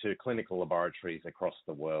to clinical laboratories across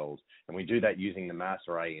the world. And we do that using the mass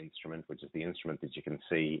array instrument, which is the instrument that you can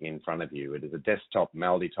see in front of you. It is a desktop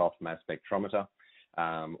MALDI-TOF mass spectrometer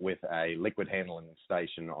with a liquid handling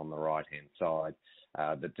station on the right-hand side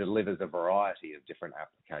that delivers a variety of different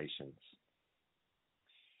applications.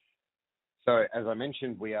 So as I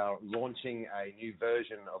mentioned, we are launching a new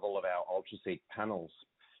version of all of our UltraSEEK panels.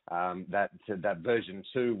 That version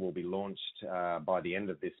 2 will be launched by the end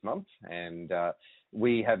of this month, and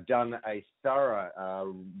we have done a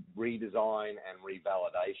thorough redesign and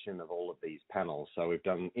revalidation of all of these panels. So we've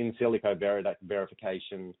done in silico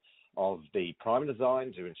verification of the primer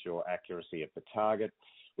design to ensure accuracy of the target.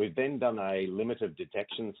 We've then done a limit of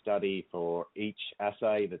detection study for each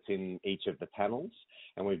assay that's in each of the panels,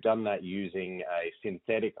 and we've done that using a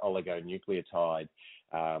synthetic oligonucleotide,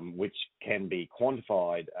 which can be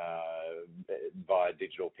quantified via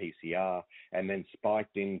digital PCR and then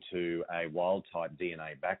spiked into a wild-type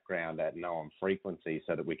DNA background at known frequency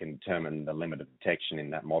so that we can determine the limit of detection in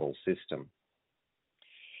that model system.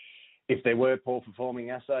 If there were poor-performing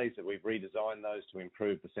assays, that we've redesigned those to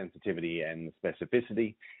improve the sensitivity and the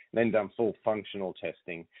specificity, then done full functional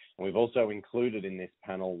testing. And we've also included in this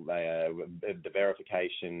panel, the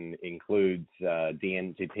verification includes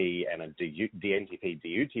DNTP and a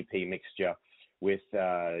DNTP-DUTP mixture with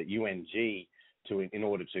UNG in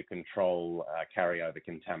order to control carryover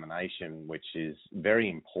contamination, which is very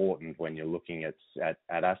important when you're looking at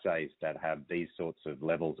assays that have these sorts of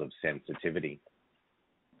levels of sensitivity.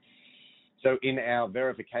 So in our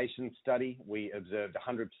verification study, we observed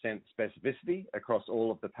 100% specificity across all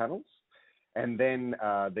of the panels. And then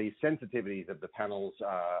the sensitivities of the panels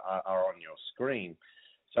are on your screen.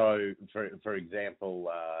 So, for example,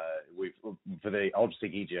 for the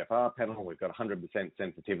UltraSEEK EGFR panel, we've got 100%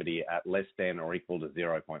 sensitivity at less than or equal to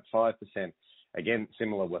 0.5%. Again,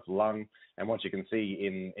 similar with lung. And what you can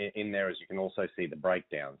see in there is you can also see the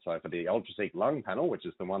breakdown. So for the UltraSEEK Lung panel, which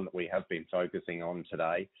is the one that we have been focusing on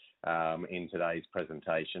today in today's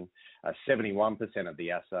presentation, 71% of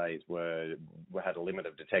the assays had a limit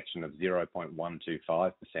of detection of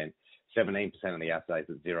 0.125%, 17% of the assays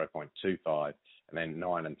at 0.25%, and then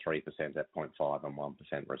 9% and 3% at 0.5% and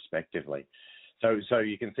 1% respectively. So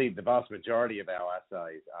you can see the vast majority of our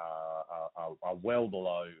assays are well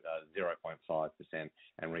below 0.5%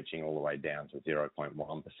 and reaching all the way down to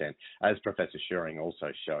 0.1%, as Professor Schuuring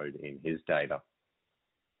also showed in his data.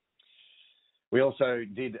 We also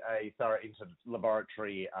did a thorough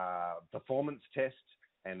inter-laboratory performance test.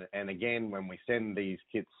 And again, when we send these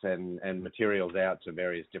kits and materials out to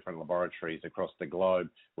various different laboratories across the globe,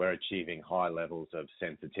 we're achieving high levels of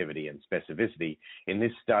sensitivity and specificity. In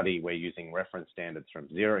this study, we're using reference standards from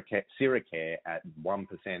Siricare at 1%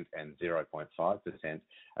 and 0.5%,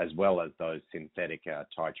 as well as those synthetic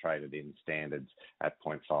titrated in standards at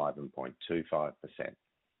 0.5 and 0.25%.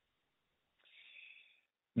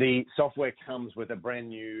 The software comes with a brand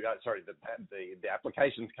new, the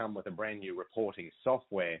applications come with a brand new reporting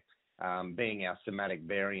software, being our somatic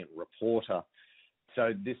variant reporter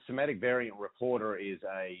So this somatic variant reporter is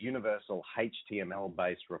a universal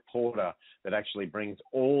HTML-based reporter that actually brings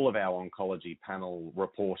all of our oncology panel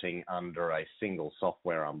reporting under a single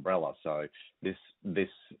software umbrella. So this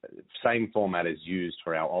same format is used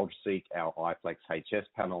for our UltraSEEK, our iPlex HS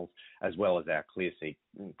panels, as well as our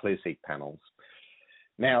ClearSeq panels.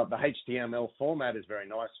 Now, the HTML format is very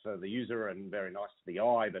nice for the user and very nice to the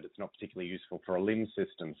eye, but it's not particularly useful for a LIMS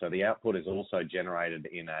system. So the output is also generated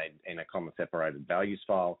in a comma-separated values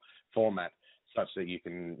file format, such that you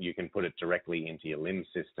can put it directly into your LIMS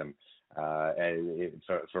system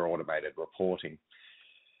for automated reporting.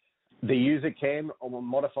 The user can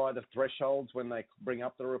modify the thresholds when they bring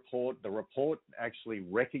up the report. The report actually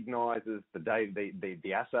recognizes the data,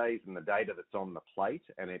 the assays and the data that's on the plate,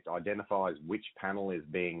 and it identifies which panel is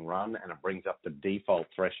being run, and it brings up the default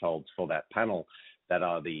thresholds for that panel that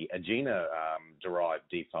are the Agena derived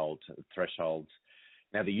default thresholds.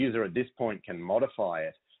 Now, the user at this point can modify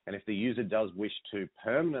it, and if the user does wish to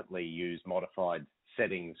permanently use modified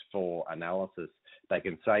settings for analysis, they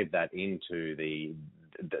can save that into the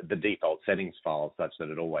default settings file, such that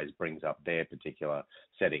it always brings up their particular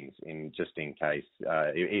settings in case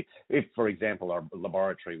if, for example, a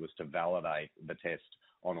laboratory was to validate the test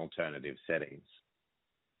on alternative settings.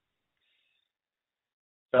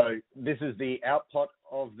 So this is the output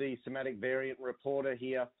of the somatic variant reporter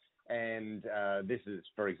here, and this is,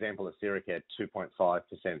 for example, a Sericare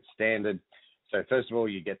 2.5% standard. So first of all,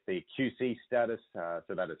 you get the QC status,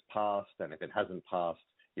 so that is passed, and if it hasn't passed,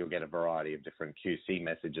 you'll get a variety of different QC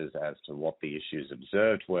messages as to what the issues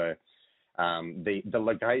observed were. The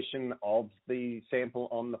location of the sample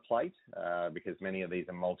on the plate, because many of these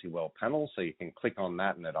are multi-well panels, so you can click on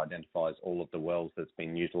that and it identifies all of the wells that's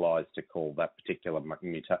been utilized to call that particular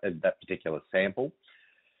sample.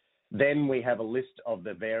 Then we have a list of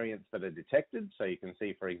the variants that are detected. So you can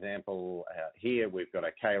see, for example, here we've got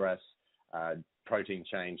a KRAS protein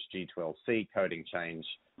change G12C, coding change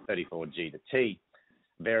 34G to T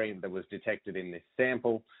variant that was detected in this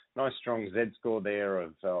sample. Nice strong Z-score there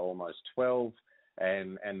of almost 12,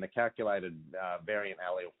 and the calculated variant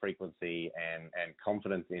allele frequency and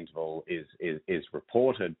confidence interval is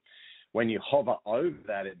reported. When you hover over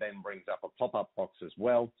that, it then brings up a pop-up box as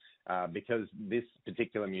well, because this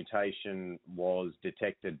particular mutation was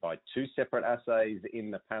detected by two separate assays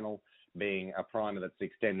in the panel, being a primer that's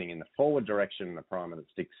extending in the forward direction and a primer that's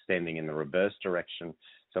extending in the reverse direction.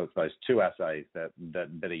 So it's those two assays that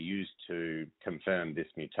are used to confirm this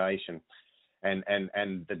mutation. And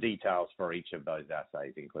the details for each of those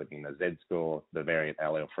assays, including the Z-score, the variant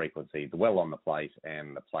allele frequency, the well on the plate,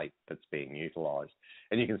 and the plate that's being utilized.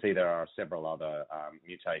 And you can see there are several other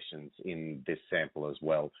mutations in this sample as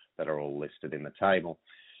well that are all listed in the table.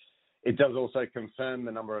 It does also confirm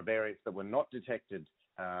the number of variants that were not detected,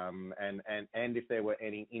 and if there were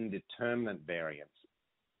any indeterminate variants.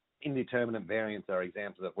 Indeterminate variants are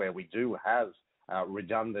examples of where we do have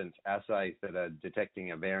redundant assays that are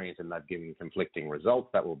detecting a variant and they've given conflicting results.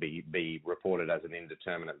 That will be reported as an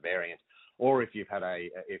indeterminate variant. Or if you've had a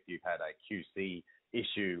QC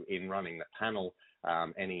issue in running the panel,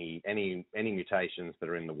 any mutations that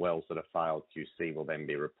are in the wells that have failed QC will then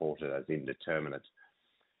be reported as indeterminate.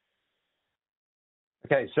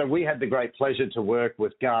 Okay, so we had the great pleasure to work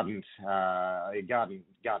with Guardant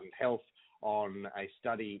Health on a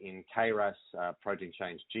study in KRAS protein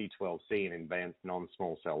change G12C in advanced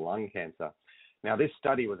non-small cell lung cancer. Now, this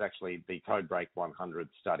study was actually the CodeBreak 100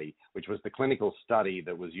 study, which was the clinical study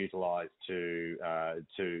that was utilized to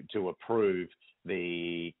approve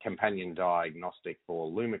the companion diagnostic for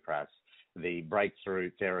Lumakras, the breakthrough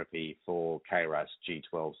therapy for KRAS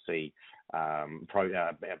G12C,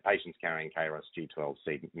 patients carrying KRAS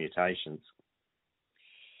G12C mutations.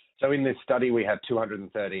 So in this study, we had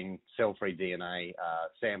 213 cell-free DNA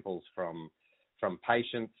samples from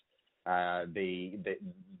patients. The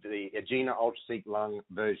Agena UltraSEEK Lung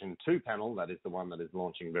version 2 panel, that is the one that is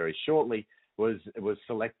launching very shortly, was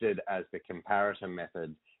selected as the comparator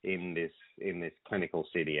method in this clinical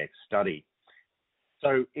CDX study.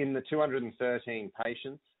 So in the 213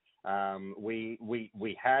 patients,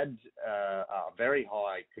 we had a very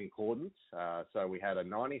high concordance. So we had a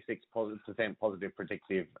 96% positive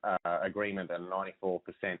predictive agreement and 94%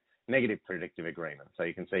 negative predictive agreement. So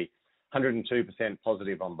you can see 102%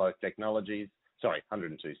 positive on both technologies.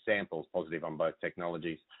 102 samples positive on both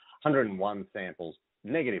technologies. 101 samples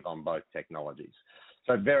negative on both technologies.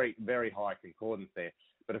 So very, very high concordance there.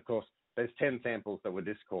 But of course, there's 10 samples that were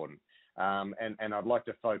discordant. And I'd like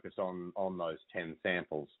to focus on those 10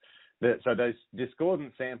 samples. So those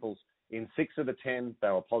discordant samples, in 6 of the 10, they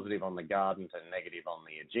were positive on the Guardant and negative on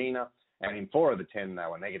the Agena. And in 4 of the 10, they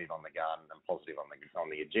were negative on the Garden and positive on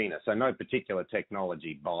the Agena. So no particular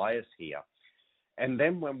technology bias here. And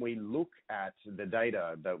then when we look at the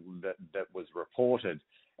data that was reported,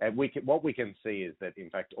 what we can see is that, in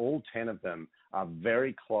fact, all 10 of them are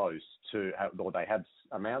very close to, or they have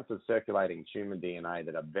amounts of circulating tumor DNA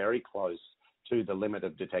that are very close to the limit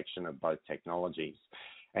of detection of both technologies.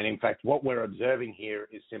 And in fact, what we're observing here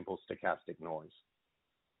is simple stochastic noise.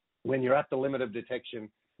 When you're at the limit of detection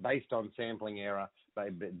based on sampling error,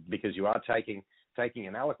 because you are taking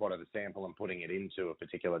an aliquot of a sample and putting it into a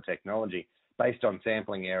particular technology, based on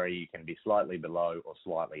sampling error, you can be slightly below or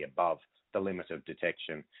slightly above the limit of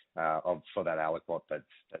detection for that aliquot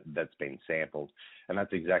that's been sampled. And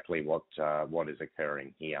that's exactly what is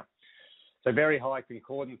occurring here. So very high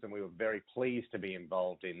concordance, and we were very pleased to be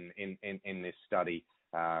involved in this study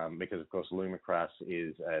because, of course, Lumakras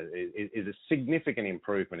is a significant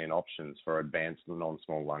improvement in options for advanced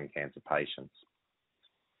non-small lung cancer patients.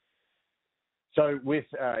 So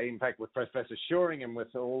in fact, with Professor Schuuring and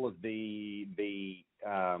with all of the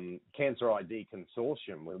Cancer ID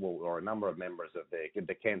Consortium, or a number of members of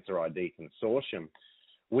the Cancer ID Consortium,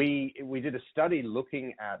 we did a study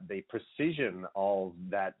looking at the precision of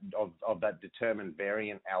that determined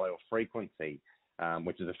variant allele frequency,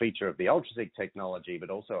 which is a feature of the UltraSEEK technology, but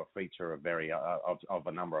also a feature of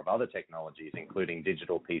a number of other technologies, including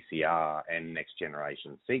digital PCR and next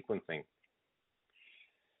generation sequencing.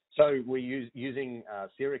 So we're using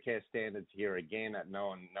Sericare standards here again at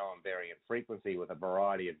known variant frequency with a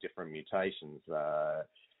variety of different mutations.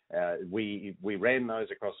 We ran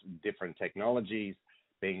those across different technologies,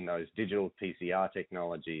 being those digital PCR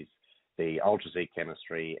technologies, the UltraSEEK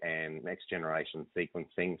chemistry, and next generation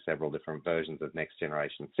sequencing, several different versions of next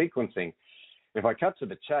generation sequencing. If I cut to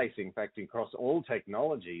the chase, in fact, across all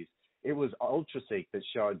technologies, it was UltraSEEK that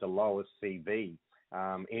showed the lowest CV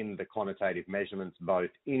in the quantitative measurements,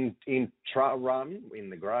 both intra-run in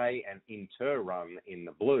the grey and inter-run in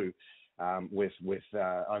the blue, with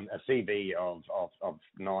a CV of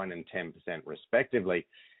 9 and 10% respectively,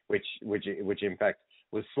 which in fact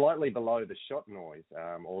was slightly below the shot noise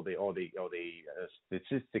or the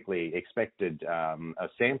statistically expected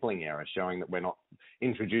sampling error, showing that we're not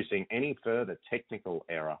introducing any further technical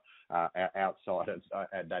error outside of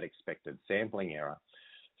that expected sampling error.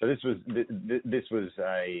 So this was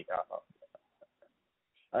a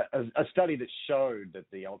study that showed that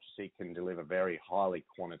the UltraSEEK can deliver very highly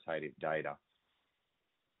quantitative data.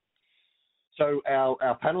 So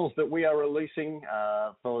our panels that we are releasing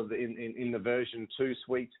in the version 2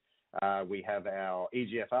 suite, we have our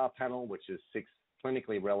EGFR panel, which is 6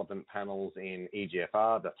 clinically relevant panels in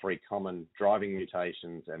EGFR, the 3 common driving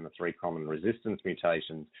mutations and the 3 common resistance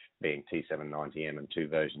mutations, being T790M and 2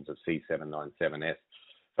 versions of C797S.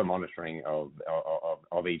 For monitoring of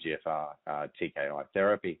EGFR TKI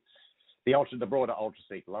therapy. The broader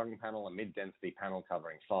UltraSEEK Lung panel, a mid-density panel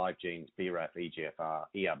covering 5 genes, BRAF, EGFR,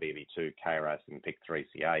 ERBB2, KRAS, and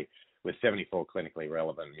PIK3CA, with 74 clinically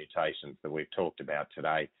relevant mutations that we've talked about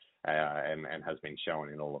today and has been shown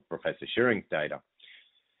in all of Professor Schuuring's data.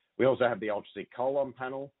 We also have the UltraSEEK Colon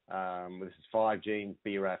panel. This is 5 genes,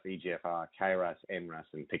 BRAF, EGFR, KRAS, NRAS,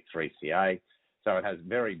 and PIK3CA. So it has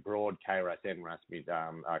very broad KRAS, NRAS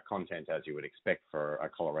content, as you would expect for a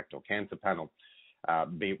colorectal cancer panel.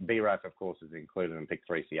 BRAF, of course, is included in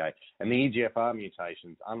PIK3CA. And the EGFR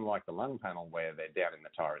mutations, unlike the lung panel, where they're down in the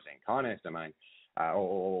tyrosine kinase domain,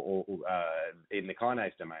 or in the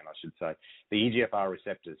kinase domain, I should say, the EGFR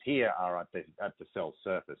receptors here are at the cell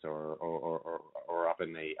surface or up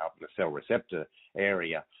in the cell receptor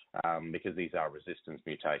area, because these are resistance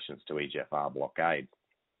mutations to EGFR blockade.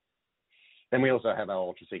 Then we also have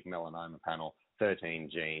our UltraSEEK melanoma panel, 13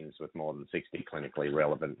 genes with more than 60 clinically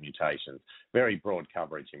relevant mutations. Very broad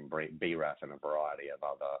coverage in BRAF and a variety of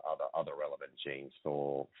other relevant genes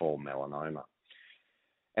for melanoma.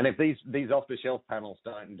 And if these off-the-shelf panels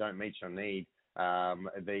don't meet your need,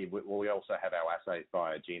 we also have our assays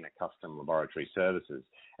by Agena custom laboratory services.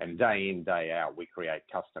 And day in, day out, we create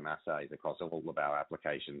custom assays across all of our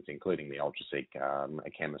applications, including the UltraSEEK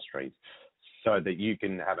chemistries, so that you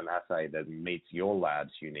can have an assay that meets your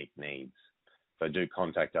lab's unique needs. So do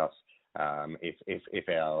contact us if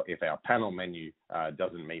our panel menu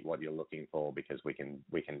doesn't meet what you're looking for, because we can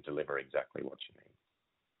deliver exactly what you need.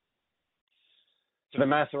 So the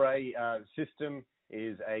mass array system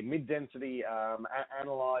is a mid-density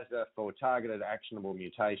analyzer for targeted actionable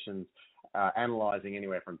mutations, analyzing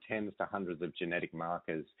anywhere from tens to hundreds of genetic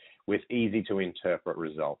markers with easy-to-interpret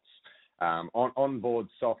results. Onboard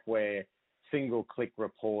software, single-click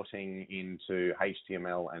reporting into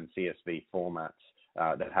HTML and CSV formats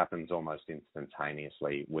that happens almost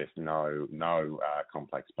instantaneously with no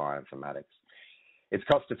complex bioinformatics. It's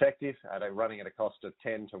cost-effective, running at a cost of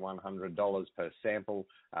 $10 to $100 per sample.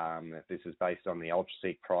 This is based on the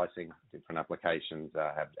UltraSEEK pricing. Different applications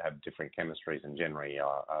have different chemistries and generally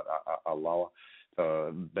are lower.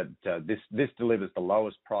 This delivers the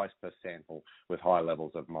lowest price per sample with high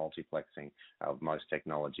levels of multiplexing of most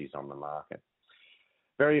technologies on the market.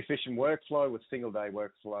 Very efficient workflow with single-day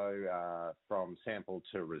workflow from sample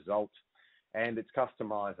to result. And it's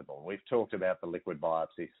customizable. We've talked about the liquid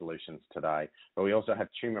biopsy solutions today, but we also have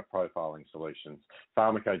tumor profiling solutions,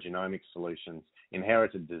 pharmacogenomic solutions,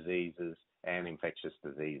 inherited diseases, and infectious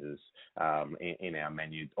diseases in our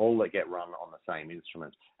menu, all that get run on the same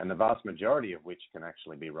instrument, and the vast majority of which can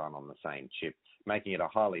actually be run on the same chip, making it a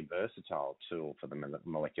highly versatile tool for the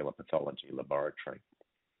molecular pathology laboratory.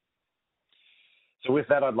 So with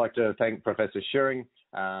that, I'd like to thank Professor Schuuring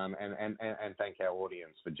and thank our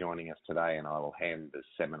audience for joining us today, and I will hand the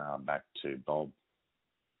seminar back to Bob.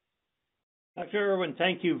 Dr. Irwin,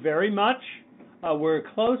 thank you very much. We're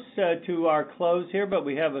close to our close here, but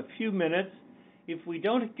we have a few minutes. If we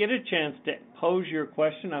don't get a chance to pose your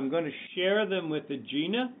question, I'm going to share them with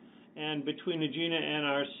Agena, and between Agena and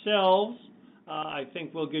ourselves, I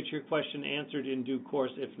think we'll get your question answered in due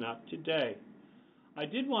course, if not today. I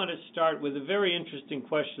did want to start with a very interesting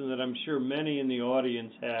question that I'm sure many in the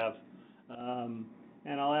audience have,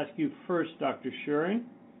 and I'll ask you first, Dr. Schuuring,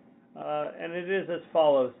 and it is as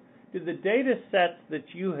follows. Do the data sets that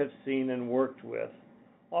you have seen and worked with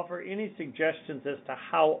offer any suggestions as to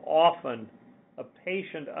how often a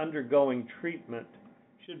patient undergoing treatment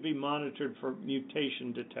should be monitored for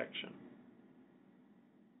mutation detection?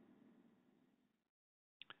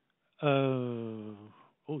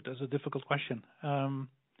 That's a difficult question.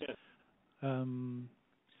 Yes.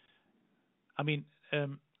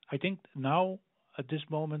 I think now at this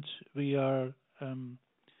moment we are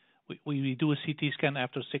we do a CT scan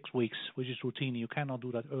after 6 weeks, which is routine. You cannot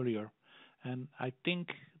do that earlier, and I think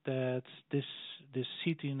that this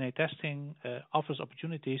ctDNA testing offers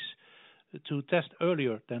opportunities to test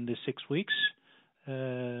earlier than the 6 weeks.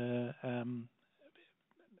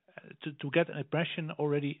 To get an impression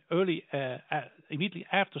already early, immediately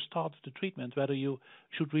after start of the treatment, whether you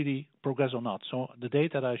should really progress or not. So the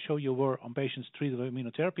data that I show you were on patients treated with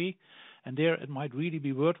immunotherapy, and there it might really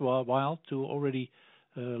be worthwhile to already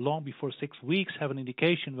long before 6 weeks have an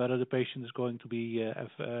indication whether the patient is going to be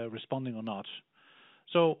responding or not.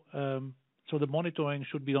 So the monitoring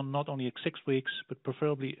should be done not only at 6 weeks, but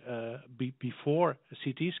preferably before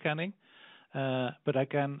CT scanning. But I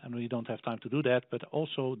can, and we don't have time to do that, but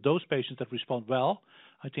also those patients that respond well,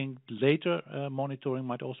 I think later monitoring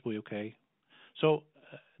might also be okay. So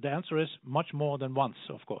the answer is much more than once,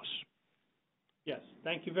 of course. Yes,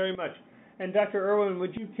 thank you very much. And Dr. Irwin,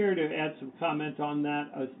 would you care to add some comment on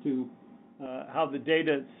that as to how the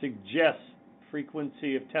data suggests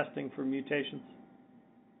frequency of testing for mutations?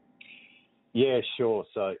 Yeah, sure.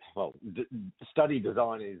 So, study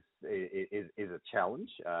design is a challenge.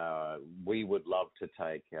 We would love to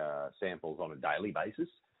take samples on a daily basis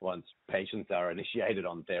once patients are initiated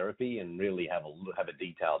on therapy and really have a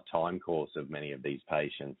detailed time course of many of these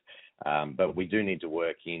patients. But we do need to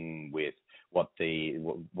work in with what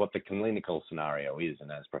the clinical scenario is,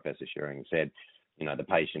 and as Professor Schuuring said, the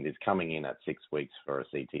patient is coming in at 6 weeks for a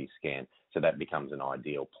CT scan, so that becomes an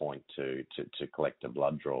ideal point to collect a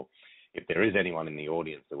blood draw. If there is anyone in the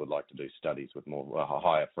audience that would like to do studies with a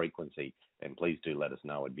higher frequency, then please do let us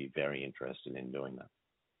know. I'd be very interested in doing that.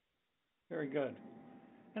 Very good.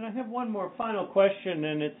 And I have one more final question,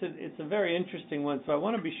 and it's a very interesting one, so I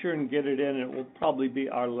want to be sure and get it in. It will probably be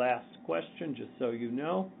our last question, just so you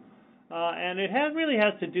know. And it really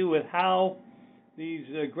has to do with how these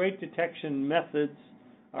great detection methods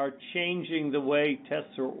are changing the way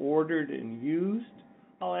tests are ordered and used.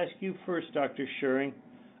 I'll ask you first, Dr. Schuuring.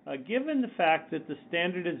 Given the fact that the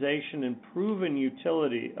standardization and proven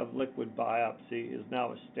utility of liquid biopsy is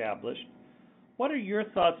now established, what are your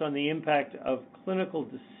thoughts on the impact of clinical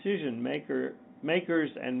decision makers?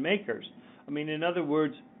 I mean, in other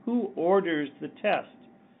words, who orders the test?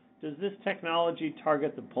 Does this technology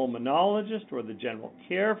target the pulmonologist or the general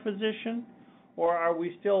care physician, or are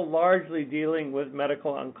we still largely dealing with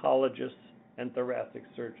medical oncologists and thoracic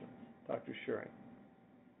surgeons? Dr. Schuuring.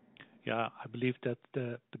 Yeah, I believe that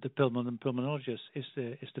the pulmonologist is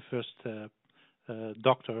the first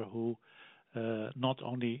doctor who not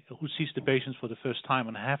only who sees the patients for the first time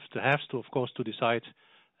and has to of course to decide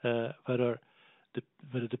whether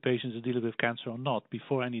the patient is dealing with cancer or not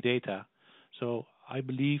before any data. So I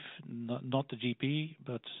believe not the GP,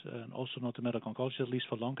 but also not the medical oncologist, at least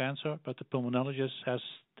for lung cancer, but the pulmonologist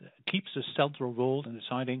keeps a central role in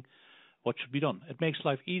deciding what should be done. It makes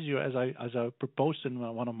life easier, as I proposed in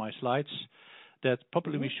one of my slides, that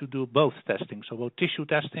probably we should do both testing. So both tissue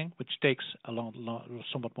testing, which takes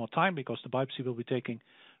somewhat more time because the biopsy will be taking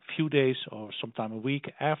a few days or sometime a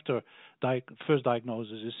week after first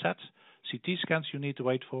diagnosis is set. CT scans you need to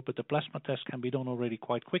wait for, but the plasma test can be done already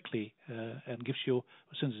quite quickly and gives you,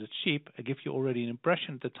 since it's cheap, it gives you already an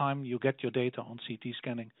impression at the time you get your data on CT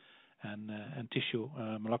scanning and tissue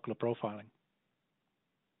molecular profiling.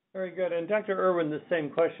 Very good. And Dr. Irwin, the same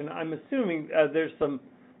question. I'm assuming there's some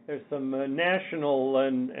national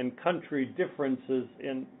and country differences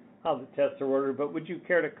in how the tests are ordered, but would you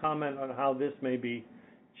care to comment on how this may be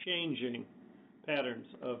changing patterns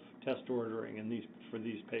of test ordering for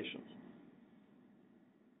these patients?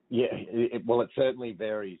 Yeah, well, it certainly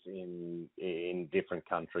varies in different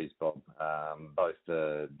countries, Bob. Both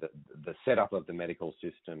the setup of the medical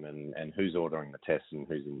system and who's ordering the tests and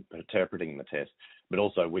who's interpreting the test, but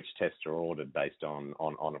also which tests are ordered based on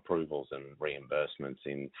approvals and reimbursements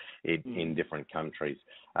in different countries.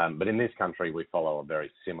 But in this country, we follow a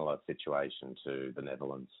very similar situation to the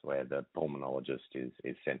Netherlands, where the pulmonologist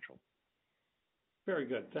is central. Very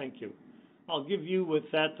good. Thank you. I'll give you with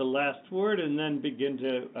that the last word and then begin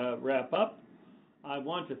to wrap up. I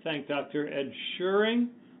want to thank Dr. Ed Schuuring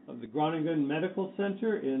of the Groningen Medical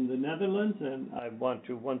Center in the Netherlands, and I want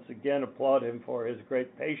to once again applaud him for his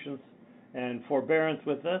great patience and forbearance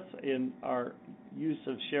with us in our use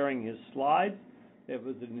of sharing his slides. It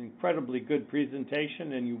was an incredibly good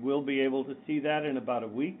presentation, and you will be able to see that in about a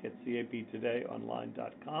week at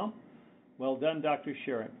captodayonline.com. Well done, Dr.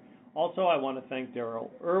 Schuuring. Also, I want to thank Darryl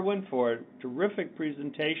Irwin for a terrific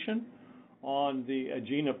presentation on the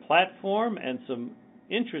Agena platform and some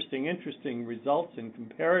interesting results in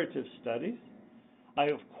comparative studies. I,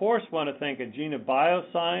 of course, want to thank Agena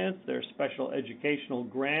Bioscience. Their special educational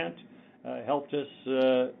grant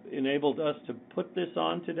enabled us to put this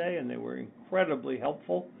on today, and they were incredibly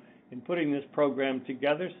helpful in putting this program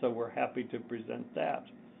together, so we're happy to present that.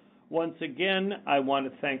 Once again, I want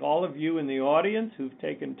to thank all of you in the audience who've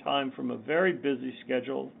taken time from a very busy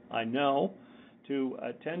schedule, I know, to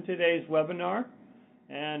attend today's webinar.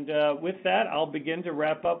 And with that, I'll begin to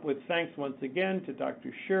wrap up with thanks once again to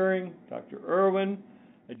Dr. Schuuring, Dr. Irwin,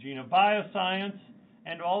 Agena Bioscience,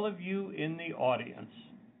 and all of you in the audience.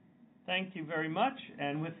 Thank you very much.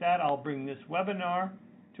 And with that, I'll bring this webinar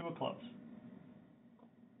to a close.